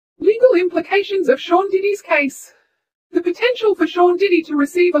Legal implications of Sean Diddy's case. The potential for Sean Diddy to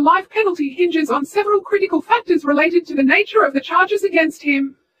receive a life penalty hinges on several critical factors related to the nature of the charges against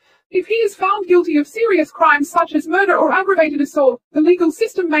him. If he is found guilty of serious crimes such as murder or aggravated assault, the legal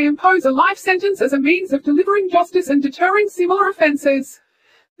system may impose a life sentence as a means of delivering justice and deterring similar offences.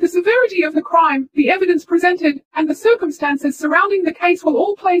 The severity of the crime, the evidence presented, and the circumstances surrounding the case will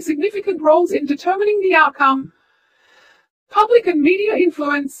all play significant roles in determining the outcome. Public and media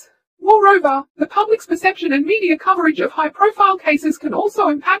influence. Moreover, the public's perception and media coverage of high-profile cases can also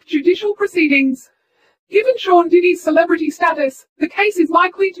impact judicial proceedings. Given Sean Diddy's celebrity status, the case is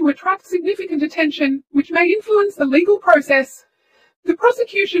likely to attract significant attention, which may influence the legal process. The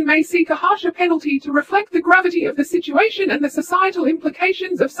prosecution may seek a harsher penalty to reflect the gravity of the situation and the societal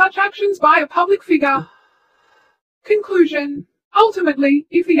implications of such actions by a public figure. Conclusion. Ultimately,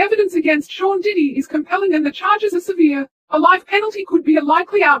 if the evidence against Sean Diddy is compelling and the charges are severe, a life penalty could be a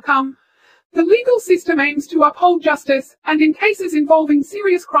likely outcome. The legal system aims to uphold justice, and in cases involving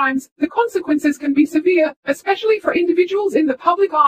serious crimes, the consequences can be severe, especially for individuals in the public eye.